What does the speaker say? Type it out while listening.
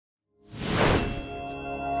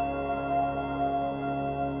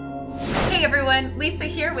Hi everyone, Lisa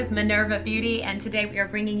here with Minerva Beauty, and today we are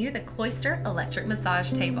bringing you the Cloister electric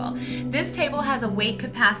massage table. This table has a weight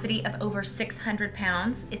capacity of over 600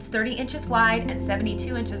 pounds. It's 30 inches wide and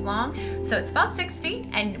 72 inches long, so it's about 6 feet,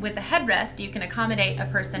 and with the headrest you can accommodate a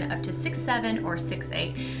person up to 6'7" or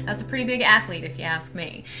 6'8". That's a pretty big athlete if you ask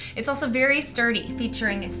me. It's also very sturdy,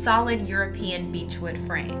 featuring a solid European beechwood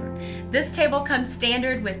frame. This table comes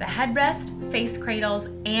standard with the headrest, face cradles,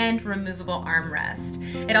 and removable armrest.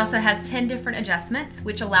 It also has 10 different adjustments,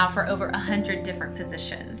 which allow for over 100 different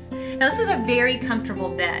positions. Now this is a very comfortable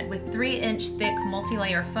bed with 3-inch thick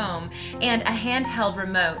multi-layer foam and a handheld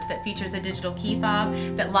remote that features a digital key fob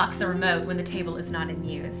that locks the remote when the table is not in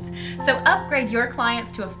use. So upgrade your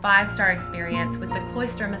clients to a 5-star experience with the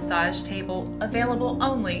Cloister massage table, available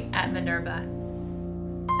only at Minerva.